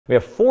We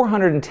have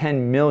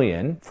 410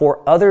 million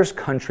for others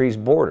countries'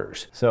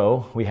 borders.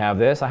 So we have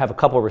this. I have a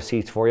couple of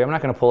receipts for you. I'm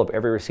not going to pull up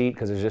every receipt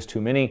because there's just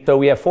too many. So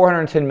we have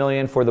 410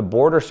 million for the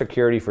border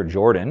security for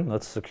Jordan.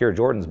 Let's secure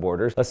Jordan's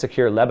borders. Let's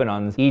secure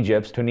Lebanon's,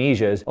 Egypt's,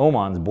 Tunisia's,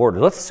 Oman's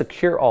borders. Let's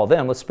secure all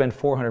them. Let's spend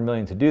 400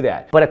 million to do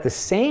that. But at the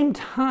same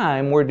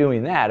time we're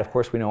doing that, of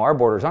course, we know our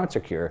borders aren't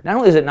secure. Not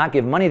only does it not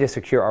give money to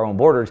secure our own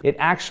borders, it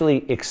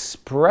actually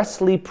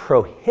expressly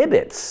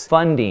prohibits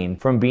funding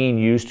from being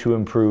used to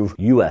improve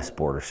U.S.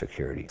 border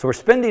security. So we're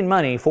spending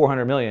money,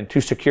 400 million, to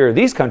secure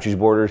these countries'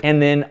 borders,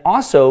 and then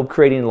also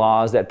creating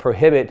laws that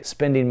prohibit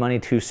spending money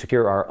to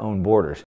secure our own borders.